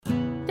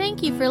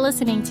Thank you for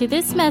listening to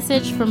this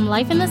message from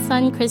Life in the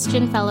Sun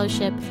Christian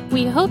Fellowship.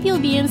 We hope you'll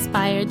be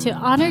inspired to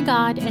honor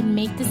God and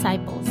make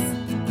disciples.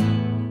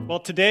 Well,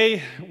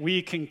 today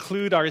we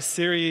conclude our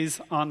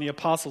series on the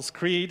Apostles'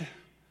 Creed.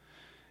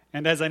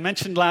 And as I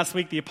mentioned last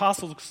week, the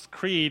Apostles'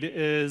 Creed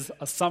is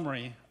a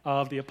summary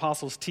of the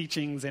Apostles'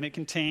 teachings, and it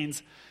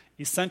contains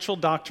essential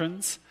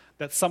doctrines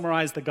that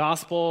summarize the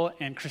gospel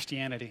and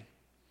Christianity.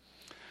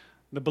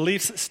 The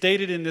beliefs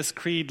stated in this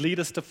creed lead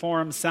us to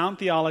form sound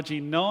theology,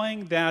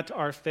 knowing that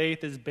our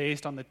faith is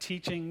based on the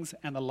teachings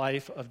and the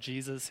life of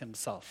Jesus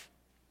himself.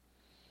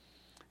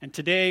 And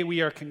today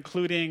we are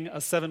concluding a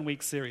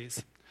 7-week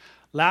series.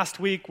 Last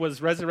week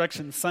was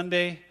Resurrection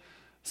Sunday,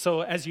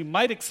 so as you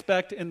might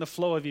expect in the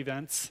flow of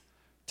events,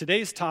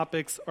 today's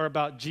topics are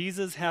about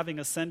Jesus having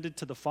ascended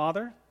to the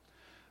Father,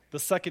 the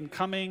second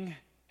coming,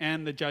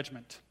 and the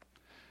judgment.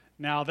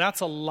 Now that's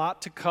a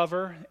lot to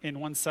cover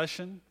in one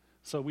session,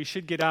 so we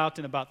should get out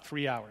in about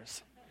 3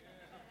 hours.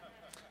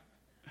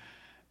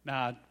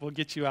 Nah, we'll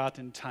get you out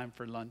in time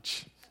for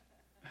lunch.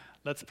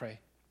 Let's pray.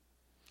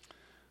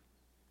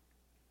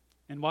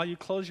 And while you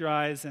close your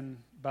eyes and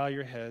bow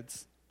your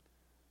heads,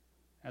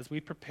 as we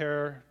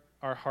prepare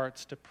our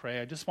hearts to pray,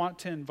 I just want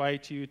to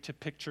invite you to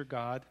picture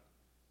God.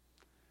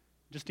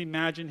 Just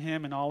imagine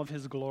him in all of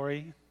his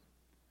glory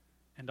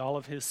and all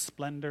of his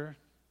splendor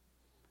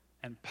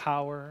and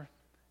power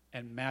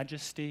and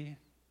majesty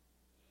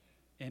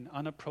in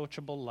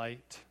unapproachable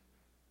light.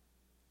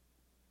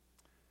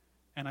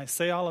 And I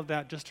say all of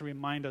that just to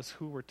remind us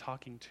who we're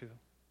talking to.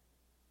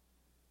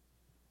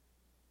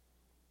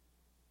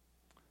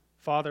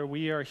 Father,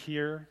 we are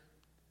here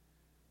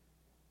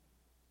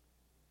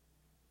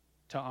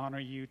to honor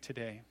you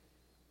today,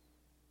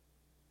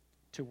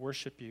 to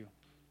worship you,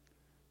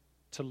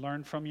 to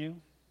learn from you.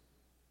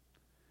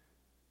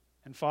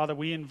 And Father,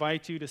 we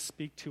invite you to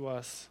speak to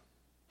us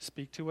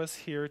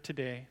here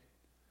today.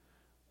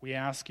 We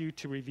ask you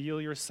to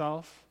reveal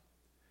yourself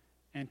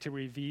and to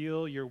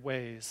reveal your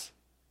ways.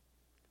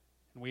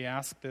 And we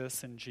ask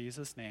this in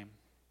Jesus' name.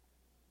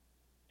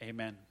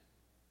 Amen.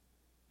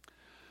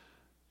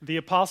 The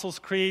Apostles'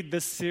 Creed,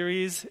 this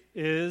series,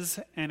 is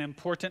an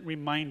important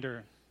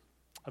reminder,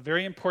 a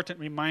very important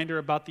reminder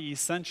about the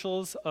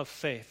essentials of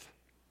faith.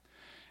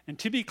 And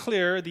to be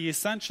clear, the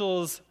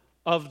essentials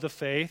of the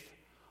faith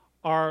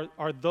are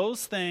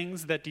those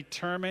things that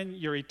determine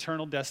your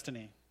eternal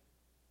destiny.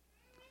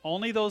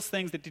 Only those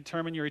things that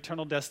determine your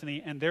eternal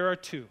destiny, and there are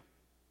two.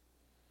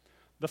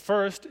 The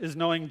first is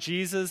knowing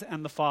Jesus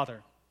and the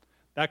Father.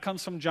 That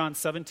comes from John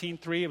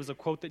 17:3. It was a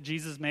quote that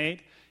Jesus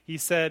made. He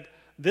said,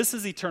 "This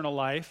is eternal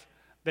life,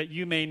 that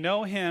you may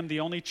know him, the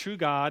only true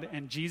God,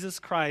 and Jesus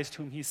Christ,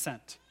 whom he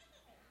sent."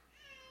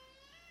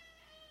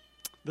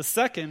 The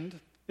second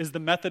is the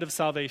method of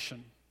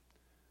salvation.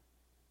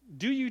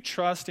 Do you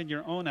trust in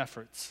your own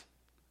efforts,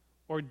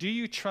 or do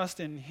you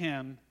trust in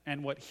him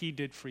and what he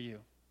did for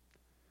you?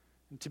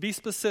 And to be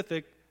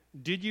specific,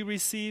 did you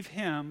receive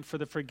him for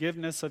the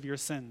forgiveness of your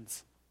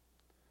sins?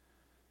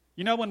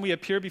 You know, when we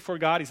appear before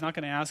God, he's not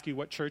going to ask you,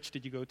 what church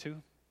did you go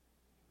to?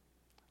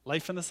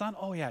 Life in the Sun?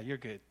 Oh yeah, you're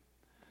good.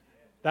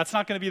 That's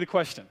not going to be the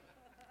question.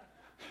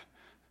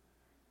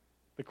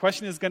 The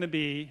question is going to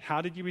be,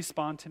 how did you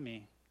respond to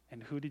me,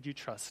 and who did you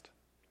trust?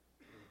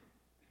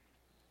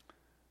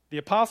 The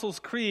Apostles'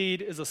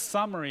 Creed is a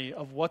summary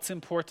of what's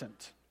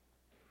important.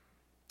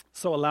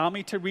 So allow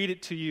me to read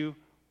it to you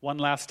one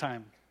last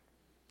time.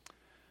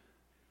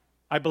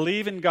 I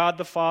believe in God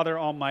the Father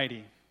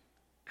Almighty,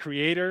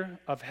 creator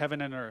of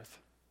heaven and earth.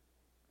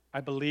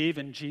 I believe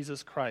in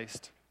Jesus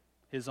Christ,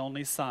 his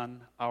only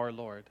Son, our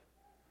Lord,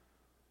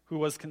 who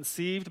was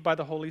conceived by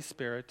the Holy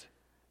Spirit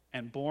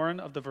and born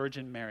of the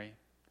Virgin Mary.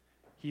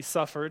 He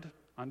suffered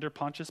under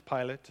Pontius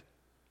Pilate,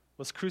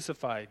 was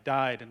crucified,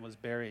 died, and was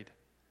buried.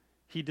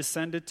 He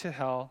descended to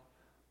hell.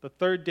 The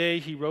third day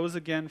he rose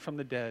again from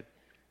the dead.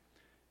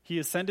 He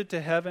ascended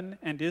to heaven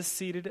and is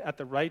seated at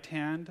the right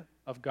hand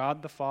of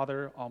God the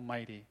Father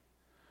Almighty.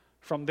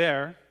 From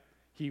there,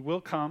 he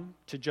will come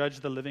to judge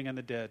the living and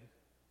the dead.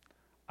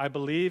 I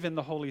believe in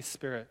the Holy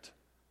Spirit,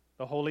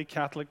 the Holy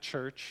Catholic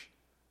Church,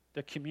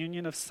 the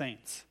communion of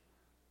saints,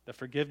 the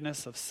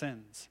forgiveness of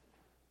sins,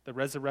 the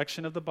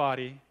resurrection of the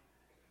body,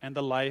 and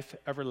the life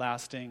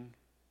everlasting.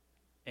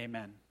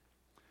 Amen.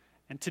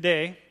 And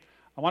today,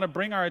 I want to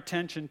bring our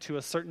attention to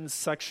a certain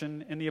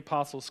section in the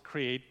Apostles'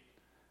 Creed,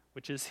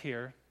 which is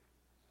here.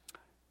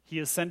 He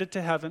ascended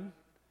to heaven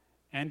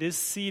and is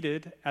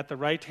seated at the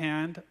right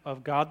hand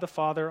of God the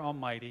Father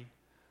Almighty.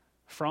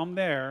 From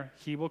there,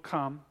 he will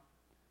come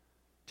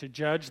to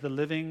judge the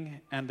living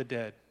and the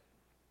dead.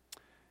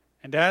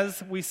 And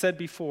as we said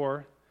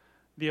before,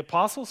 the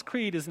Apostles'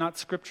 Creed is not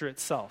Scripture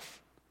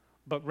itself,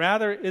 but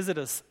rather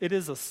it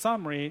is a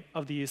summary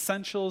of the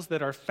essentials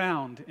that are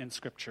found in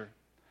Scripture.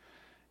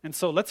 And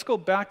so let's go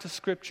back to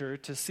Scripture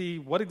to see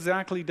what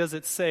exactly does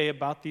it say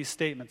about these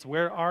statements.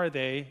 Where are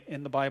they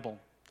in the Bible?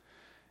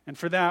 And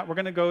for that, we're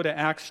going to go to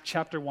Acts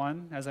chapter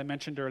 1, as I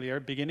mentioned earlier,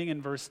 beginning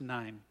in verse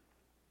 9.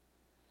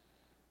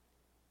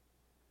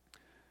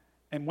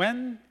 And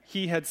when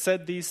he had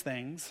said these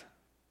things,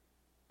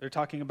 they're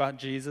talking about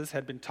Jesus,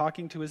 had been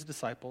talking to his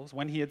disciples.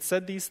 When he had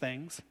said these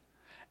things,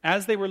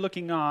 as they were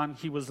looking on,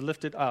 he was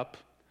lifted up,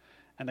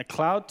 and a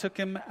cloud took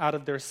him out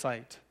of their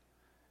sight.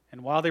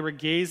 And while they were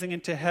gazing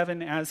into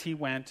heaven as he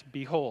went,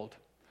 behold,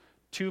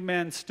 2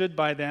 men stood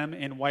by them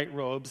in white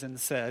robes and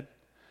said,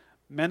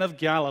 Men of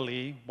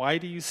Galilee, why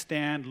do you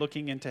stand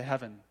looking into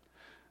heaven?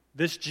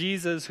 This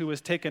Jesus who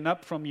was taken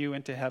up from you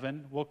into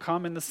heaven will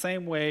come in the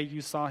same way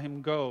you saw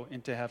him go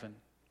into heaven.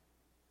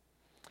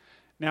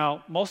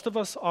 Now, most of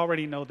us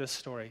already know this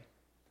story,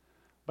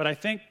 but I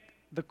think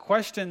the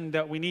question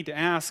that we need to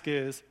ask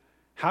is,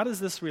 how does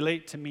this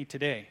relate to me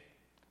today?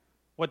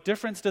 What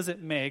difference does it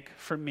make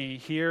for me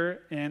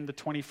here in the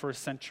 21st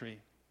century?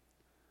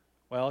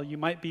 Well, you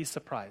might be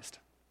surprised.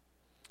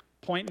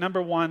 Point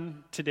number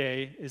 1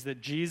 today is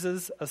that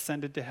Jesus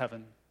ascended to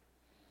heaven.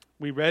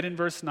 We read in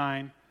verse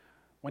 9,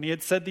 when he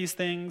had said these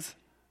things,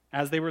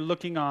 as they were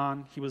looking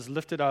on, he was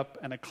lifted up,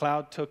 and a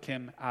cloud took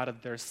him out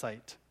of their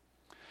sight.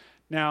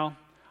 Now,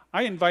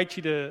 I invite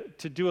you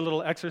to do a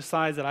little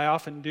exercise that I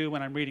often do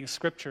when I'm reading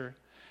Scripture,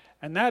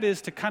 and that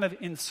is to kind of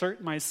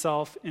insert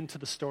myself into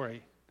the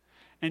story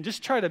and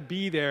just try to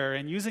be there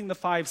and using the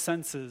 5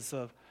 senses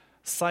of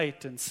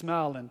sight and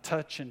smell and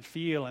touch and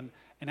feel and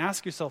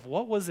ask yourself,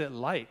 what was it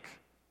like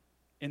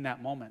in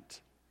that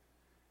moment?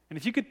 And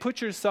if you could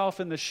put yourself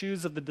in the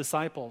shoes of the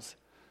disciples,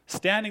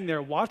 standing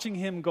there watching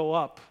him go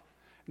up,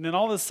 and then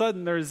all of a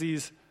sudden there's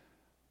these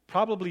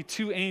probably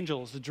 2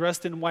 angels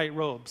dressed in white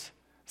robes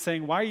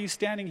saying, why are you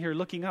standing here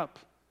looking up?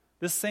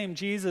 This same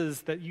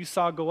Jesus that you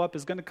saw go up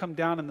is going to come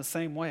down in the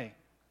same way.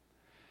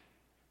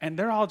 And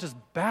they're all just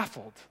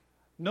baffled.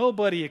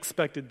 Nobody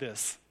expected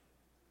this.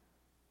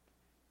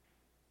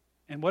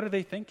 And what are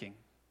they thinking?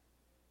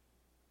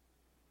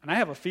 And I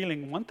have a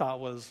feeling one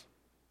thought was,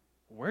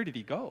 where did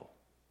he go?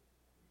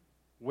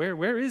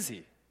 Where is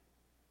he?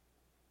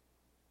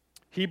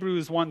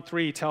 Hebrews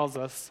 1:3 tells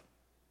us,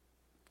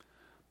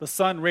 the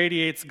Son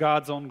radiates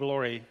God's own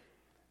glory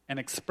and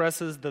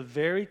expresses the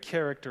very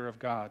character of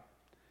God,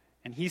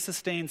 and he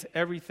sustains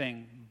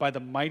everything by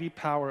the mighty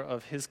power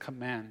of his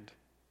command.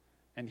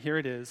 And here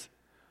it is,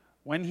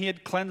 when he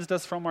had cleansed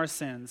us from our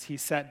sins, he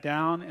sat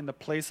down in the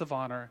place of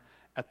honor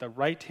at the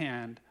right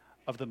hand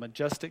of the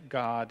majestic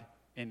God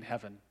in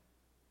heaven.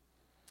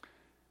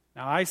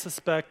 Now, I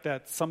suspect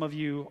that some of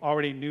you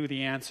already knew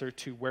the answer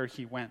to where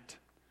he went.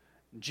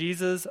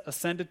 Jesus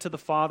ascended to the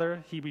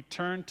Father. He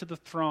returned to the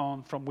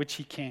throne from which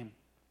he came.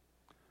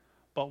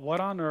 But what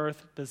on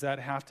earth does that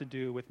have to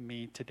do with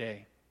me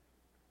today?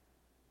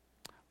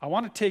 I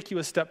want to take you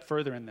a step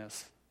further in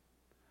this.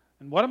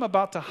 And what I'm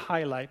about to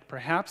highlight,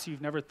 perhaps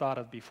you've never thought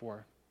of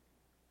before.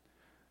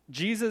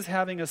 Jesus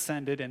having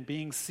ascended and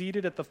being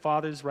seated at the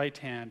Father's right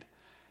hand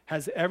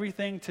has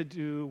everything to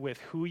do with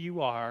who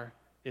you are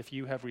if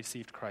you have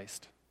received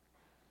Christ.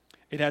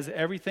 It has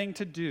everything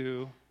to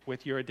do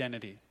with your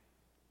identity.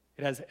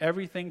 It has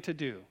everything to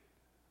do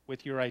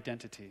with your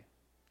identity.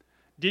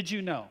 Did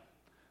you know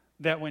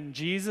that when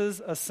Jesus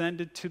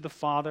ascended to the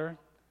Father,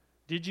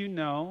 did you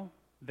know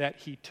that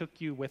he took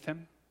you with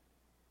him?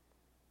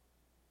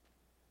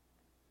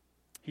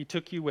 He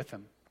took you with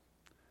him.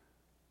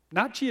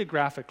 Not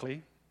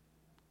geographically,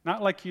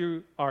 not like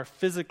you are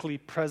physically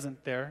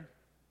present there.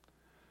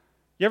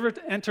 You ever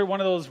enter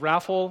one of those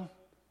raffle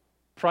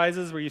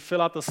prizes where you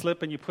fill out the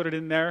slip and you put it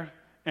in there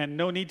and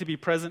no need to be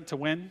present to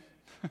win?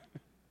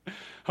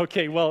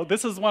 Okay, well,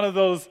 this is one of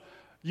those,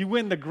 you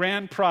win the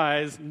grand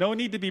prize, no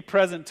need to be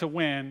present to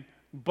win,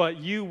 but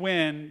you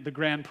win the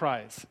grand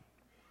prize.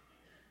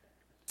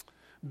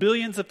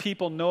 Billions of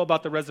people know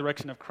about the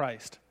resurrection of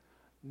Christ.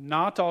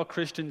 Not all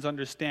Christians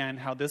understand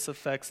how this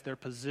affects their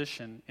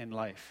position in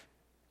life.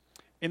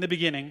 In the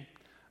beginning,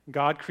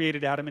 God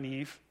created Adam and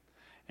Eve,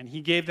 and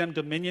he gave them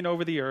dominion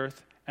over the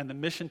earth and the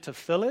mission to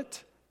fill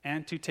it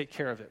and to take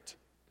care of it.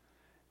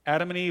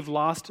 Adam and Eve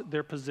lost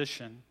their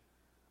position,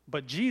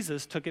 but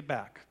Jesus took it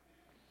back.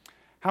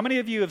 How many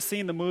of you have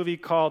seen the movie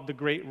called The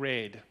Great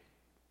Raid?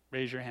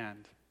 Raise your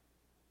hand.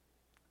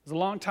 It was a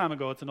long time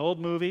ago. It's an old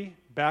movie,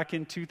 back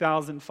in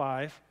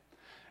 2005.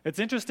 It's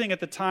interesting, at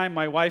the time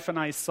my wife and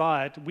I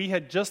saw it, we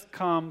had just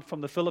come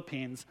from the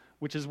Philippines,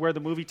 which is where the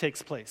movie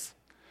takes place.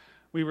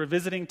 We were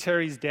visiting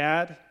Terry's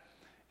dad,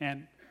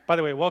 and by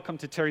the way, welcome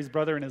to Terry's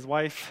brother and his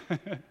wife.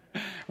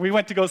 We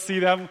went to go see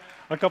them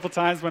a couple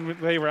times when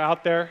they were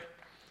out there.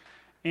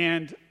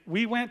 And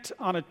we went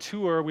on a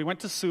tour. We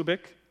went to Subic,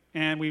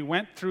 and we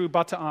went through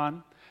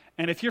Bataan.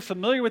 And if you're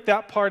familiar with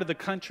that part of the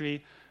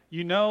country,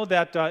 you know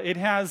that it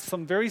has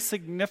some very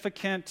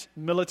significant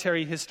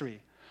military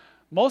history.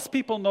 Most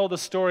people know the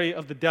story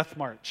of the Death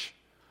March.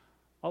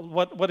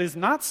 What is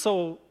not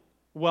so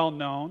well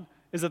known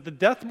is that the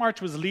Death March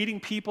was leading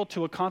people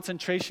to a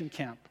concentration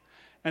camp.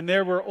 And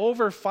there were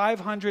over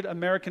 500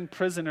 American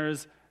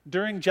prisoners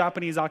during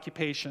Japanese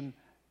occupation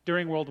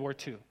during World War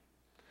II.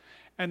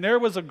 And there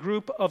was a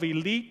group of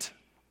elite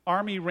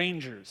Army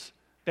Rangers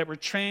that were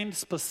trained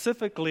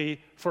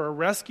specifically for a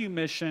rescue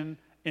mission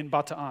in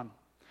Bataan.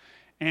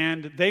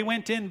 And they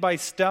went in by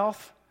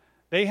stealth.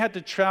 They had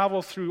to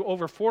travel through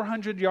over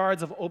 400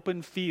 yards of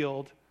open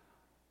field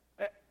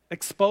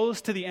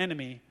exposed to the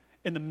enemy.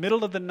 In the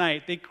middle of the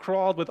night, they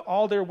crawled with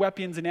all their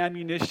weapons and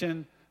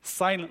ammunition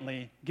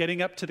silently,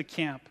 getting up to the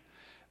camp.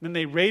 Then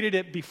they raided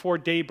it before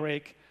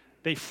daybreak.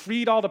 They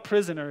freed all the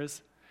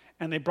prisoners,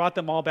 and they brought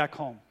them all back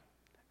home.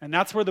 And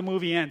that's where the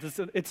movie ends.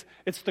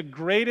 It's the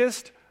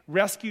greatest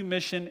rescue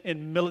mission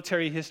in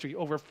military history.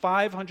 Over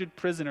 500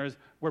 prisoners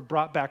were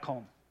brought back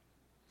home.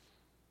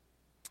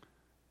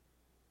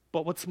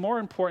 But what's more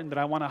important that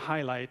I want to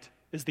highlight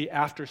is the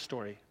after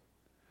story.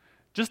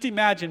 Just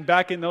imagine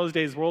back in those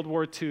days, World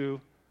War II,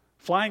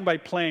 flying by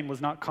plane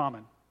was not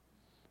common.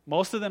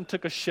 Most of them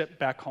took a ship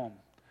back home.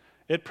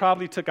 It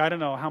probably took, I don't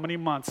know how many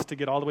months to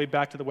get all the way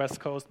back to the West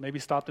Coast, maybe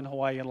stopped in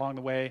Hawaii along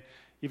the way,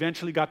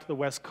 eventually got to the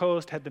West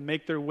Coast, had to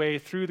make their way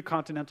through the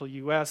continental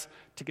U.S.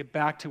 to get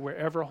back to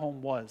wherever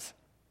home was.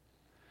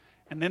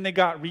 And then they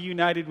got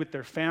reunited with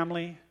their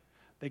family.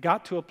 They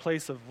got to a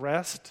place of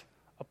rest,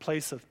 a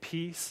place of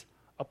peace,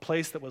 a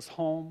place that was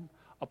home,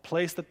 a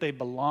place that they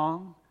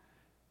belong,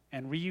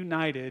 and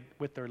reunited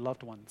with their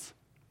loved ones.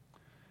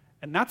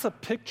 And that's a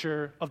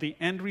picture of the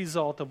end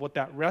result of what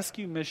that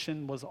rescue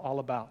mission was all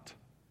about.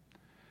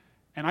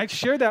 And I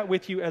share that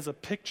with you as a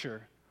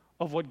picture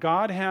of what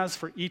God has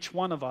for each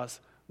one of us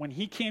when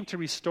He came to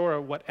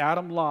restore what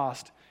Adam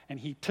lost, and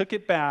He took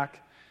it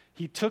back.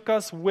 He took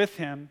us with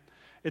Him.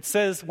 It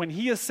says when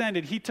He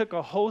ascended, He took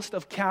a host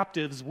of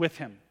captives with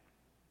Him.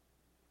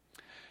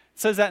 It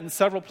says that in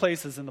several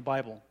places in the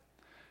Bible.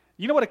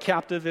 You know what a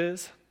captive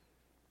is?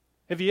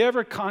 Have you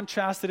ever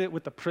contrasted it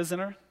with a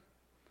prisoner?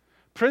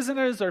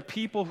 Prisoners are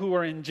people who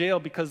are in jail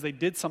because they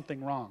did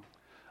something wrong.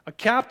 A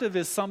captive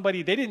is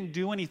somebody, they didn't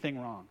do anything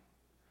wrong.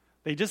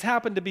 They just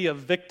happened to be a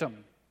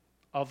victim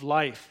of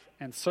life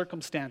and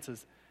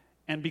circumstances.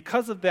 And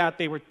because of that,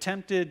 they were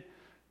tempted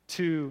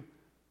to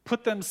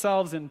put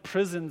themselves in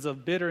prisons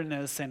of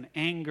bitterness and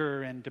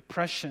anger and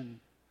depression.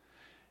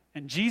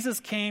 And Jesus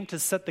came to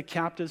set the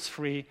captives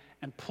free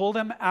and pull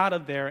them out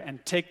of there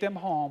and take them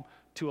home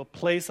to a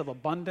place of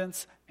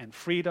abundance and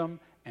freedom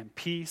and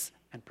peace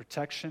and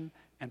protection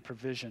and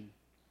provision.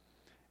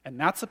 And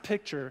that's a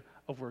picture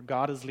of where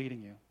God is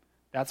leading you.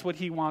 That's what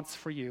He wants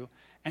for you.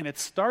 And it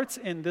starts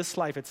in this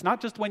life. It's not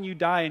just when you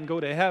die and go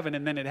to heaven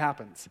and then it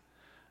happens.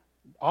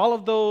 All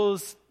of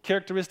those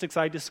characteristics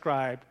I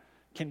described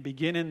can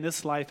begin in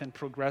this life and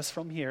progress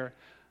from here.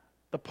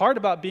 The part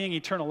about being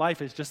eternal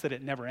life is just that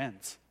it never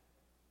ends.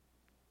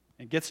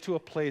 It gets to a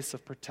place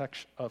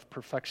of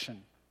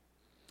perfection.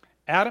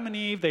 Adam and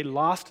Eve, they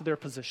lost their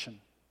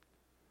position.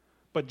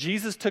 But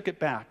Jesus took it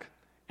back.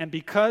 And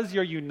because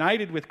you're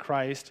united with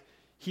Christ,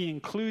 He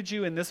includes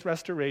you in this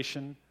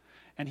restoration,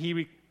 and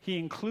He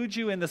includes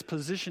you in this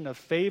position of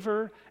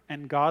favor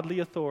and godly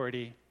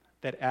authority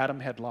that Adam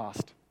had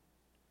lost.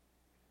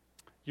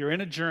 You're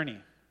in a journey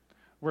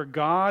where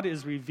God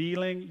is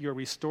revealing your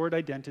restored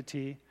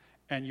identity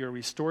and your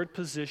restored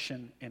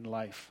position in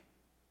life.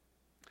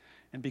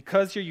 And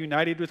because you're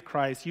united with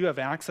Christ, you have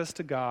access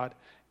to God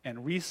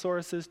and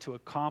resources to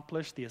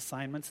accomplish the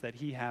assignments that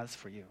He has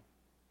for you.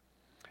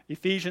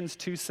 Ephesians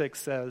 2:6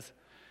 says,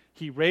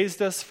 He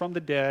raised us from the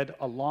dead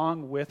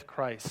along with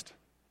Christ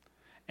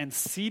and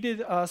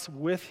seated us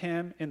with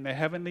Him in the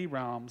heavenly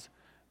realms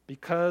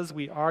because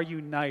we are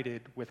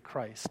united with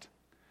Christ.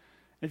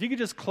 If you could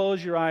just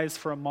close your eyes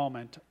for a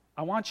moment,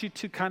 I want you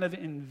to kind of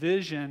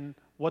envision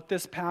what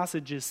this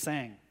passage is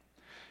saying.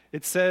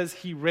 It says,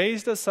 He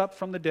raised us up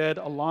from the dead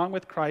along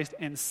with Christ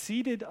and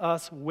seated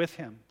us with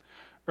Him.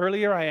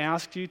 Earlier I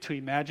asked you to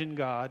imagine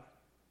God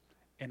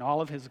in all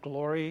of His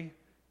glory,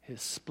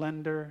 His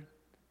splendor,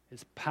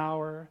 His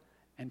power,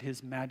 and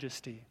His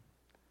majesty.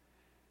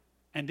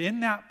 And in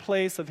that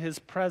place of His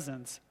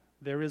presence,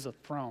 there is a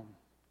throne.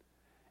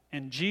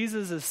 And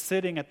Jesus is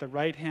sitting at the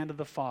right hand of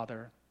the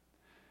Father.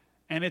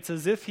 And it's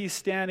as if He's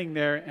standing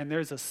there and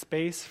there's a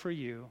space for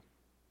you.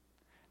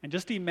 And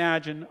just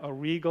imagine a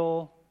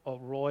regal, a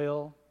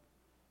royal,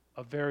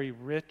 a very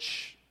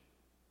rich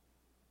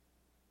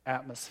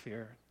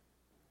atmosphere.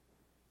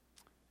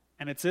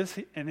 And it's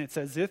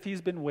as if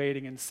He's been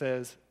waiting and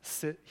says,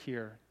 sit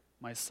here,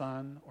 my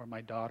son or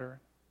my daughter.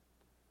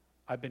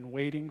 I've been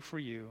waiting for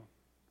you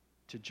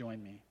to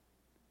join me.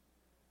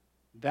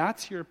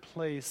 That's your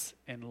place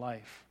in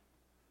life.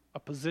 A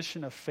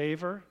position of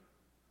favor,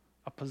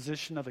 a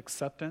position of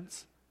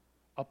acceptance,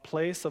 a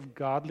place of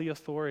godly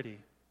authority.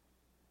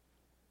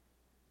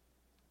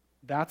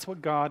 That's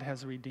what God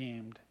has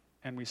redeemed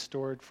and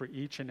restored for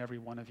each and every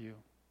one of you.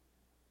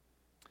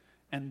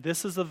 And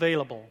this is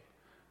available.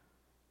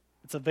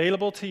 It's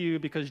available to you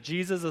because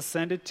Jesus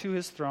ascended to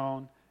His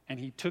throne and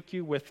He took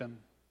you with Him.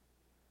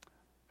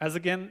 As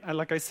again,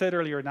 like I said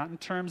earlier, not in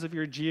terms of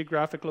your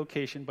geographic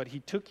location, but He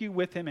took you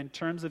with Him in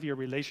terms of your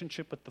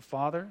relationship with the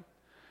Father,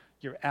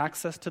 your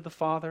access to the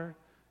Father,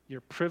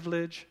 your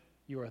privilege,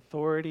 your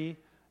authority,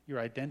 your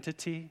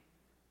identity.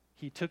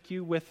 He took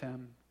you with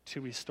Him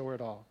to restore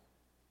it all.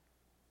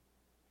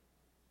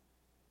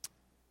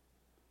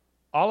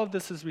 All of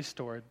this is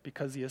restored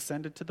because He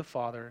ascended to the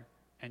Father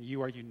and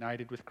you are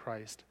united with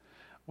Christ.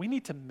 We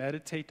need to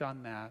meditate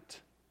on that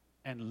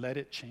and let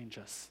it change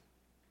us.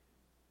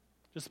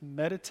 Just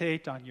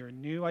meditate on your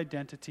new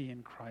identity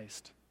in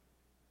Christ.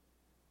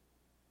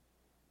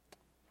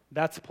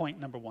 That's point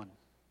number 1.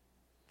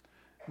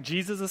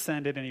 Jesus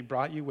ascended and he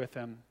brought you with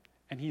him,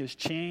 and he has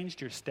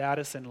changed your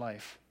status in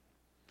life.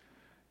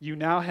 You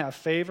now have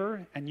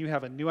favor, and you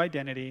have a new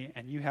identity,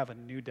 and you have a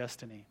new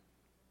destiny.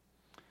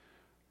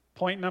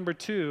 Point number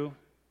 2,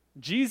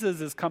 Jesus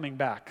is coming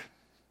back.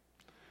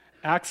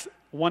 Acts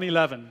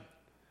 1:11.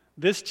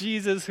 This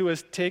Jesus who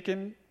was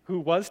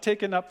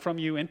taken up from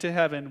you into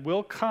heaven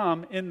will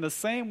come in the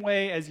same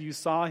way as you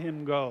saw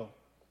him go.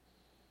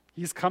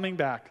 He's coming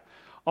back.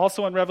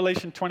 Also in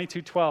Revelation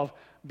 22:12,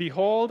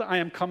 behold, I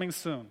am coming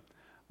soon.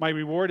 My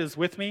reward is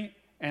with me,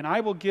 and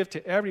I will give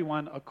to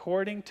everyone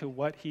according to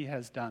what he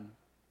has done.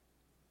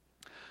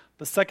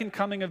 The second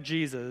coming of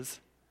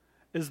Jesus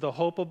is the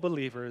hope of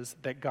believers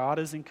that God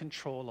is in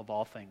control of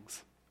all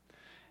things.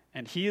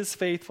 And he is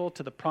faithful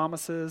to the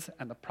promises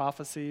and the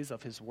prophecies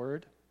of his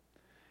word.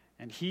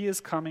 And he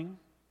is coming.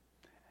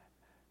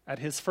 At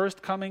his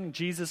first coming,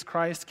 Jesus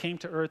Christ came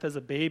to earth as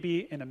a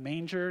baby in a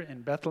manger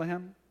in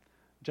Bethlehem,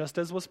 just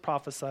as was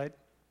prophesied.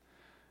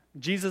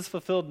 Jesus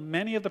fulfilled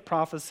many of the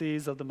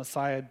prophecies of the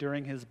Messiah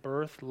during his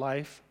birth,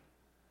 life,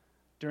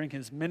 during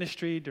his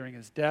ministry, during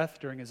his death,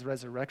 during his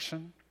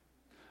resurrection.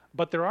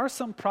 But there are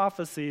some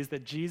prophecies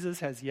that Jesus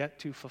has yet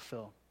to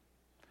fulfill.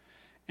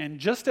 And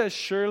just as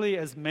surely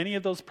as many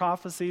of those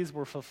prophecies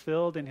were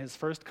fulfilled in his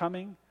first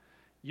coming,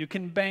 you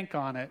can bank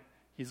on it.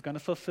 He's going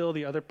to fulfill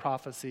the other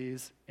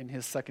prophecies in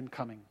his second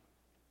coming.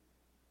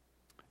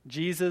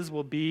 Jesus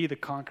will be the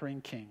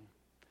conquering king.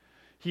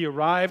 He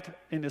arrived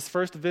in his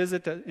first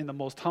visit in the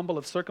most humble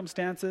of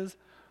circumstances,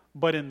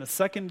 but in the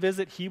second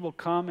visit, he will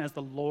come as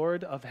the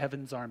Lord of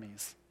heaven's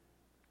armies.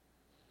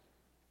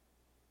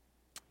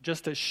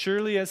 Just as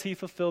surely as he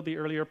fulfilled the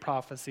earlier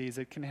prophecies,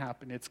 it can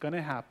happen. It's going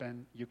to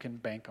happen. You can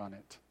bank on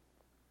it.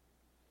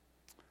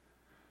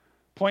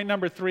 Point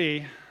number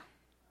 3,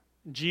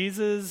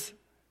 Jesus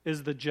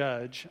is the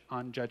judge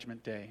on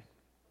Judgment Day.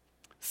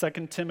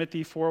 2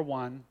 Timothy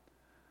 4:1,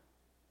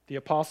 the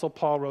Apostle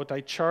Paul wrote, I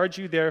charge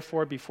you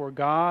therefore before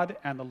God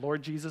and the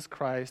Lord Jesus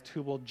Christ,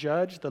 who will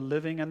judge the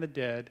living and the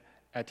dead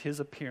at his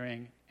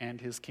appearing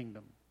and his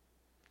kingdom.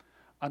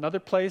 Another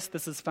place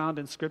this is found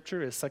in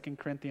Scripture is 2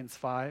 Corinthians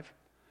 5.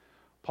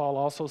 Paul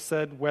also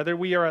said, whether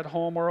we are at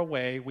home or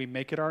away, we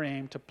make it our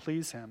aim to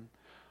please him.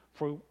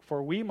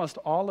 For we must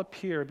all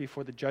appear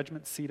before the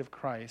judgment seat of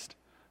Christ,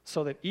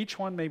 so that each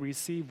one may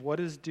receive what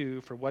is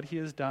due for what he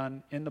has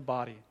done in the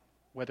body,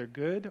 whether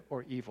good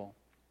or evil.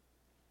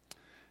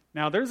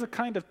 Now, there's a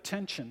kind of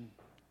tension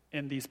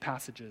in these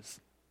passages.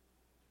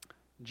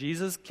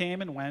 Jesus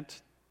came and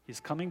went. He's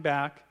coming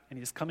back, and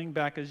he's coming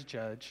back as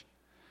judge.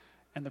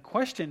 And the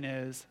question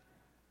is,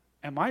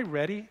 am I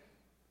ready?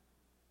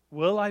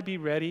 Will I be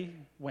ready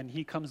when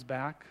he comes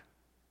back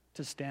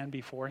to stand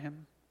before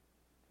him?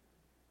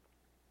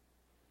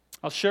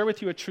 I'll share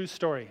with you a true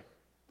story.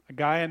 A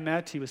guy I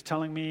met, he was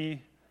telling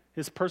me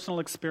his personal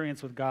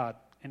experience with God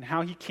and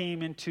how he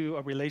came into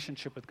a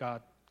relationship with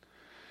God.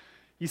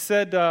 He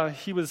said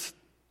he was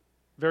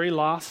very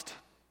lost.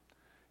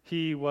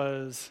 He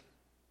was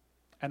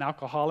an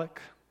alcoholic.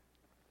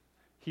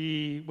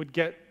 He would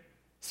get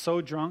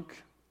so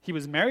drunk. He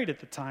was married at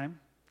the time.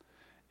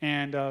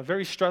 And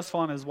very stressful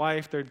on his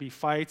wife. There'd be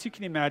fights. You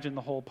can imagine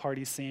the whole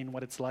party scene,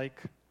 what it's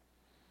like.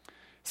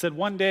 He said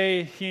one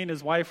day he and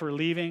his wife were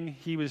leaving.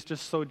 He was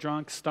just so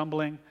drunk,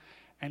 stumbling.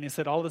 And he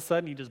said all of a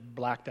sudden he just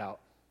blacked out.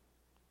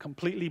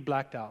 Completely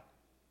blacked out.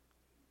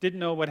 Didn't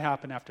know what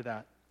happened after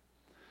that.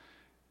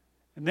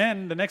 And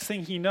then the next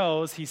thing he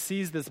knows, he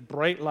sees this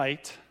bright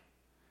light.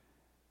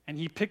 And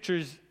he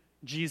pictures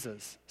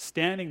Jesus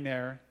standing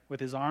there with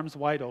his arms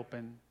wide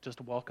open,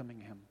 just welcoming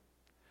him.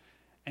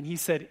 And he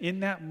said in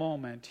that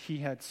moment, he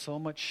had so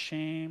much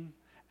shame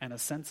and a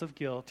sense of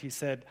guilt. He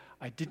said,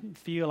 I didn't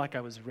feel like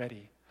I was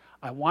ready.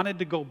 I wanted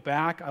to go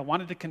back. I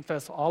wanted to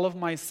confess all of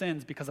my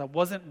sins because I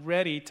wasn't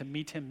ready to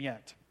meet him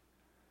yet.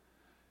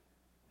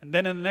 And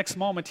then in the next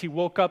moment, he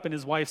woke up in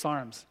his wife's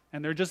arms.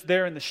 And they're just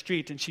there in the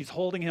street, and she's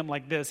holding him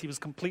like this. He was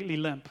completely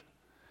limp.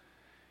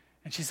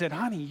 And she said,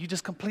 honey, you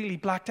just completely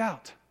blacked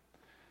out.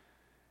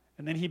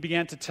 And then he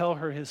began to tell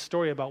her his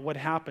story about what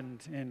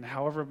happened and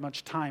however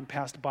much time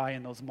passed by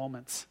in those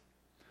moments.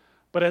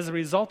 But as a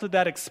result of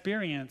that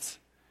experience,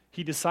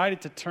 he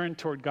decided to turn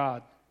toward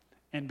God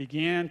and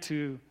began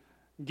to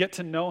get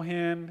to know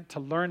him, to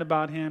learn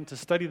about him, to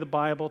study the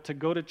Bible, to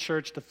go to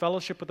church, to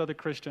fellowship with other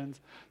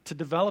Christians, to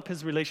develop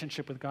his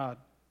relationship with God.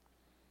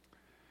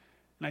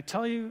 And I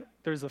tell you,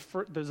 there's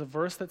a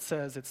verse that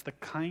says it's the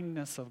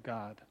kindness of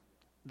God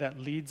that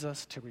leads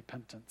us to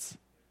repentance.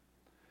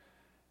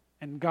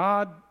 And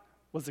God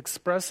was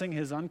expressing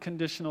his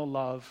unconditional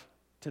love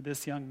to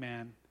this young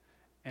man.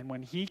 And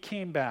when he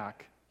came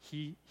back,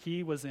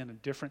 he was in a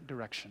different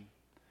direction.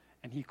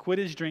 And he quit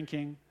his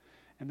drinking.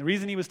 And the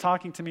reason he was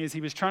talking to me is he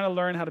was trying to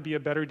learn how to be a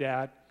better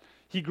dad.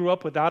 He grew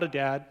up without a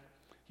dad.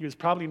 He was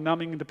probably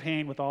numbing the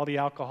pain with all the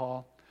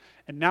alcohol.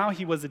 And now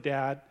he was a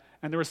dad.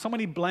 And there were so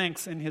many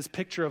blanks in his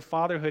picture of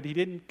fatherhood,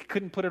 he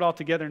couldn't put it all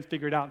together and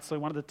figure it out. So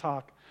he wanted to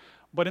talk.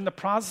 But in the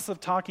process of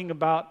talking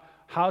about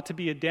how to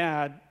be a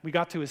dad, we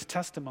got to his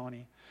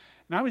testimony.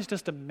 And I was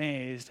just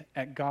amazed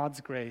at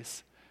God's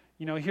grace.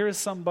 Here is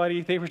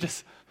somebody, they were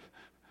just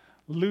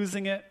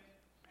losing it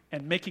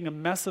and making a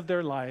mess of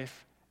their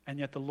life, and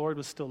yet the Lord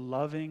was still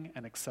loving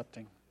and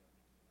accepting,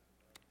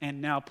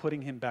 and now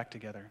putting him back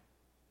together.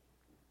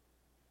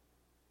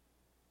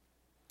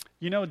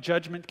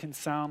 Judgment can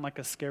sound like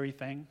a scary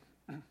thing,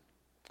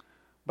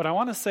 but I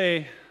want to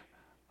say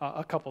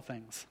a couple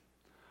things.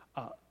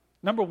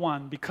 Number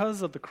one,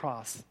 because of the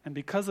cross and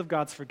because of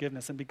God's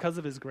forgiveness and because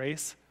of his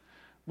grace,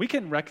 we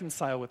can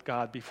reconcile with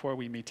God before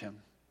we meet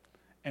him.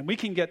 And we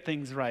can get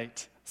things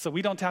right. So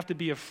we don't have to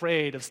be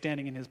afraid of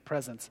standing in his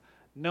presence,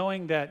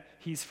 knowing that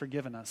he's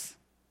forgiven us.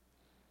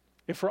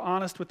 If we're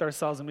honest with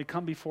ourselves and we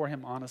come before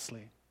him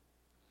honestly.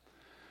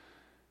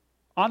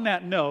 On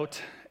that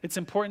note, it's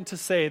important to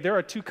say there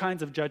are two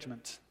kinds of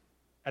judgment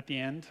at the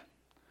end.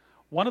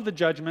 One of the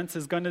judgments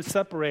is going to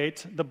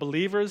separate the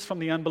believers from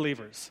the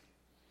unbelievers.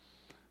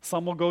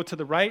 Some will go to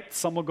the right,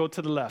 some will go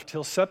to the left.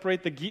 He'll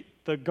separate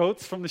the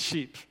goats from the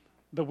sheep,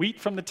 the wheat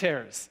from the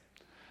tares.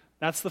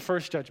 That's the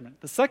first judgment.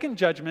 The second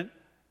judgment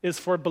is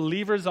for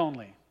believers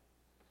only.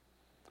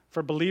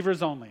 For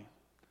believers only.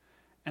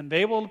 And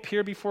they will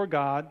appear before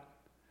God,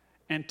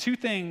 and two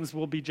things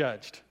will be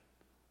judged: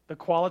 the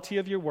quality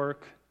of your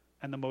work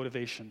and the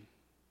motivation.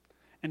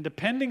 And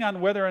depending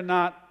on whether or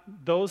not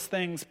those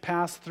things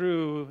pass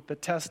through the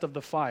test of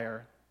the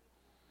fire,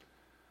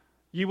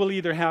 you will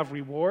either have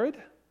reward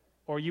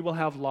or you will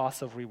have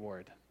loss of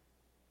reward.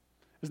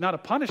 It's not a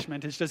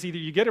punishment. It's just either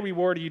you get a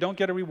reward or you don't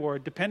get a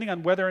reward, depending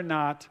on whether or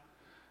not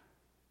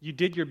you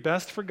did your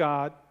best for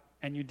God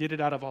and you did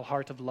it out of a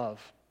heart of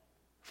love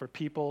for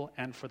people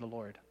and for the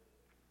Lord.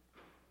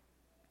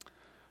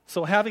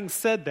 So having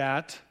said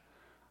that,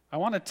 I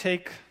want to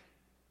take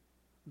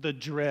the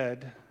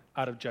dread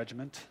out of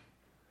judgment,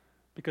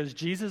 because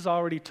Jesus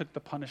already took the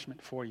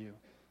punishment for you.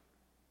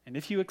 And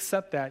if you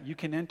accept that, you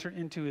can enter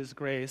into his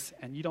grace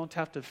and you don't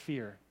have to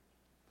fear.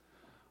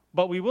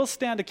 But we will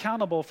stand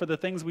accountable for the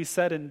things we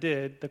said and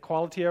did, the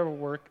quality of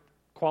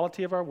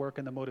our work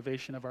and the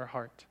motivation of our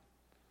heart.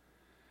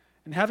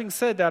 And having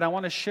said that, I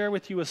want to share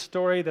with you a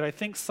story that I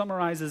think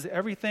summarizes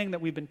everything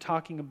that we've been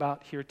talking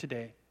about here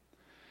today.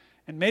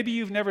 And maybe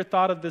you've never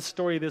thought of this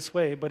story this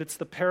way, but it's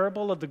the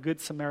parable of the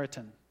Good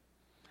Samaritan.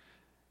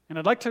 And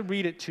I'd like to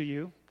read it to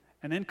you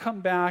and then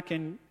come back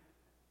and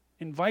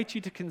invite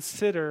you to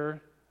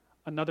consider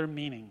another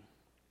meaning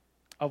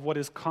of what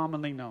is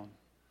commonly known.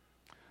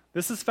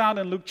 This is found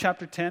in Luke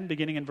chapter 10,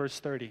 beginning in verse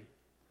 30.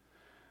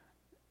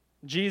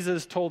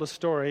 Jesus told a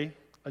story.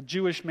 A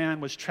Jewish man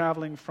was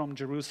traveling from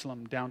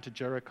Jerusalem down to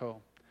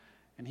Jericho,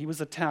 and he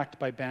was attacked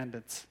by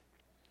bandits.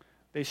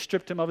 They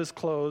stripped him of his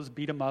clothes,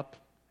 beat him up,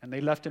 and they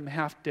left him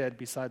half dead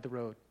beside the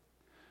road.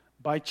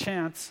 By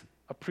chance,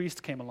 a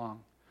priest came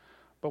along.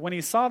 But when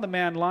he saw the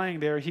man lying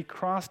there, he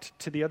crossed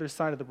to the other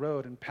side of the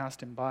road and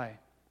passed him by.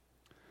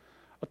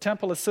 A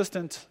temple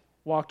assistant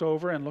walked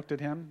over and looked at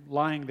him,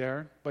 lying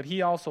there, but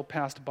he also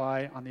passed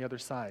by on the other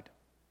side.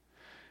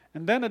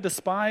 And then a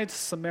despised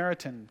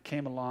Samaritan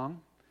came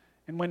along,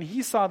 and when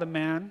he saw the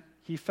man,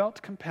 he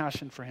felt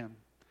compassion for him.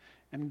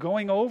 And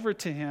going over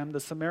to him, the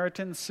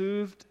Samaritan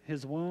soothed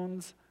his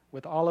wounds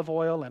with olive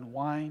oil and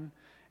wine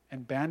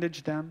and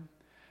bandaged them.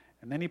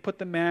 And then he put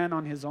the man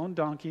on his own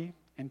donkey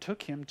and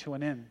took him to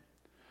an inn,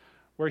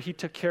 where he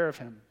took care of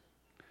him.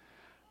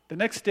 The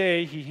next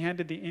day, he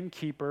handed the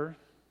innkeeper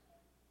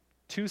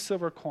 2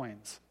 silver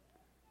coins,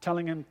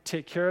 telling him,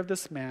 "Take care of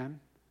this man.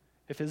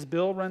 If his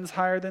bill runs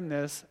higher than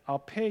this, I'll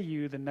pay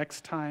you the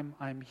next time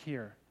I'm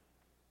here."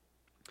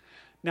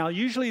 Now,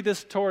 usually this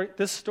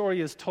story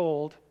is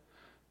told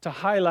to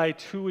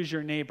highlight who is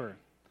your neighbor.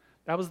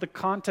 That was the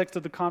context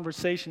of the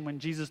conversation when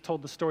Jesus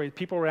told the story.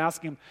 People were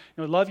asking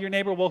him, love your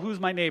neighbor. Well, who's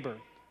my neighbor?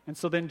 And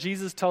so then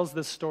Jesus tells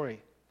this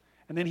story.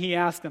 And then he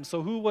asked them,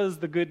 so who was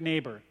the good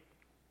neighbor?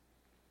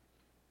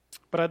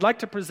 But I'd like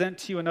to present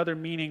to you another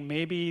meaning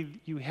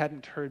maybe you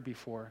hadn't heard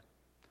before.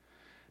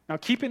 Now,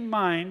 keep in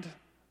mind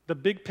the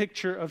big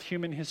picture of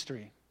human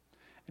history.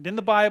 And in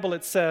the Bible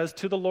it says,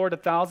 to the Lord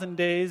 1,000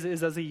 days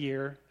is as a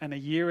year, and a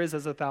year is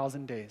as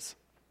 1,000 days.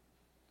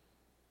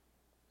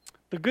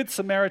 The Good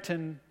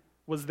Samaritan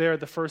was there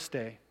the first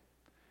day,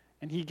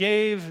 and he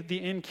gave the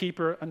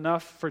innkeeper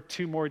enough for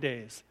 2 more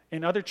days.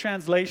 In other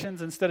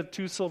translations, instead of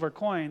 2 silver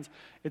coins,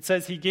 it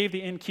says he gave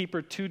the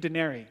innkeeper 2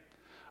 denarii.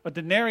 A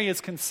denarii is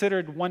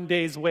considered 1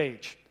 day's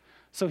wage.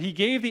 So he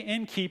gave the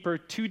innkeeper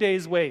 2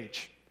 days'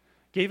 wage,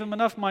 gave him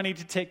enough money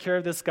to take care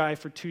of this guy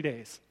for 2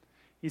 days.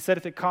 He said,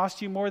 if it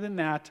costs you more than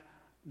that,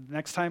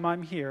 next time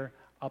I'm here,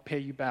 I'll pay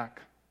you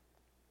back.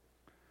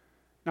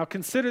 Now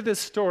consider this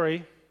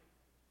story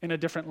in a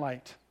different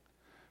light.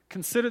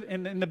 Consider,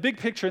 in the big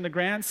picture, in the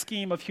grand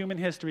scheme of human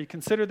history,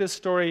 consider this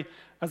story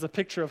as a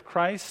picture of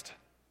Christ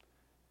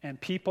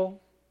and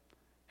people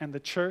and the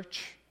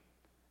church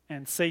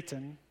and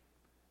Satan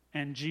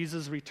and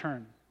Jesus'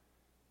 return.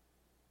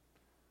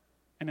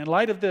 And in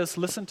light of this,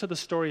 listen to the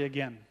story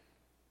again.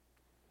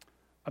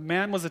 A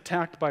man was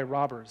attacked by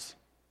robbers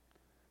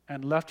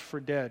and left for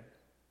dead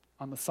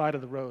on the side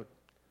of the road.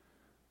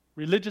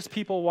 Religious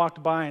people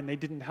walked by and they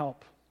didn't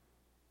help.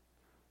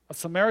 A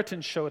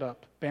Samaritan showed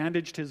up,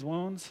 bandaged his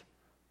wounds,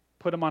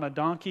 put him on a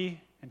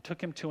donkey, and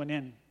took him to an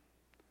inn.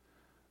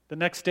 The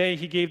next day,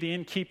 he gave the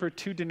innkeeper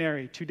 2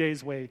 denarii, 2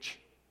 days' wage.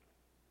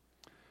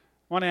 I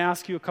want to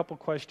ask you a couple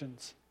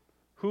questions.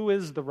 Who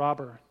is the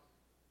robber?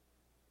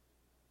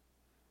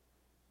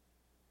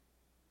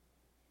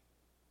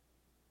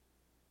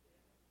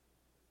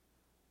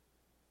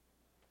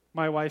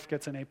 My wife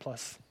gets an A+.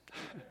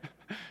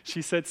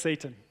 She said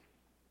Satan.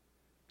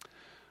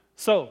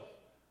 So,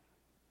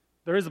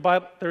 there is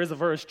a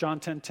verse, John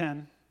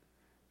 10:10.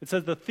 It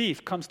says the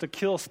thief comes to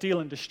kill, steal,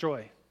 and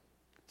destroy.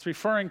 It's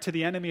referring to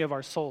the enemy of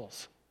our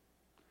souls.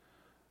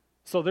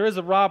 So there is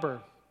a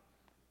robber,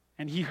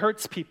 and he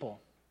hurts people.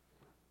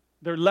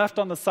 They're left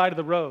on the side of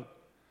the road.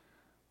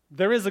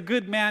 There is a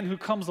good man who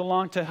comes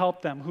along to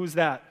help them. Who's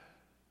that?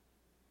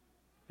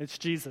 It's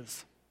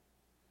Jesus.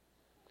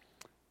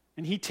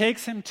 And he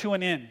takes him to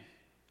an inn.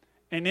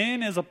 An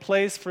inn is a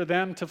place for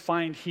them to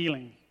find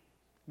healing.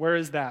 Where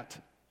is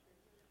that?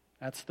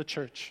 That's the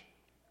church.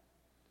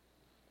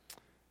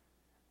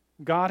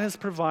 God has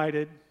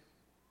provided,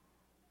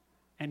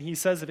 and he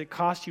says, if it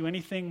costs you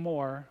anything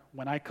more,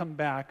 when I come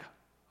back,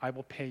 I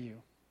will pay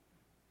you.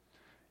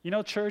 You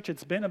know, church,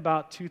 it's been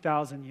about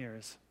 2,000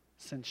 years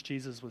since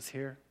Jesus was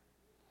here.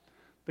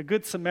 The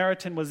Good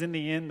Samaritan was in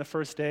the inn the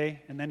first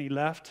day, and then he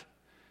left.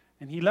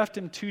 And he left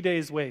him 2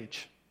 days'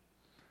 wage.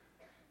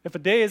 If a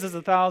day is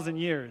 1,000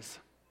 years,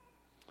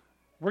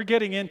 we're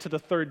getting into the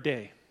 3rd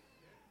day.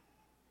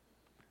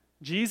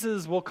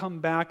 Jesus will come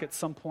back at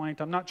some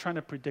point. I'm not trying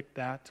to predict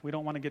that. We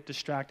don't want to get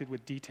distracted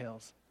with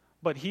details.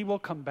 But he will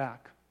come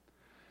back.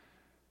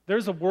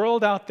 There's a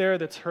world out there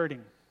that's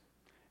hurting,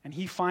 and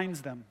he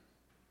finds them,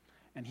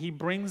 and he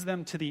brings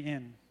them to the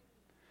inn.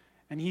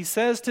 And he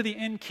says to the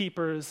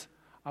innkeepers,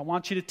 I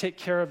want you to take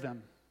care of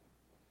them.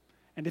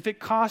 And if it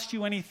costs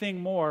you anything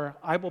more,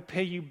 I will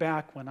pay you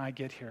back when I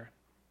get here.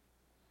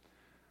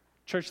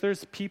 Church,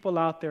 there's people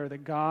out there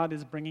that God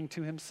is bringing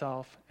to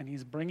himself, and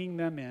he's bringing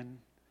them in,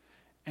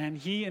 and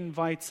he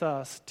invites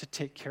us to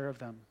take care of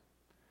them.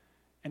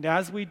 And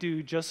as we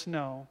do, just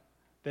know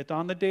that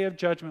on the day of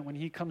judgment, when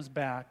he comes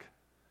back,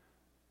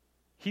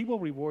 he will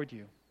reward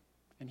you,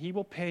 and he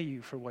will pay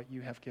you for what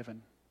you have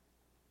given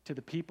to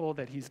the people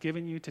that he's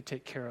given you to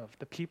take care of,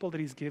 the people that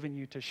he's given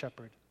you to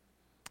shepherd.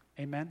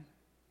 Amen?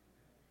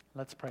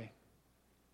 Let's pray.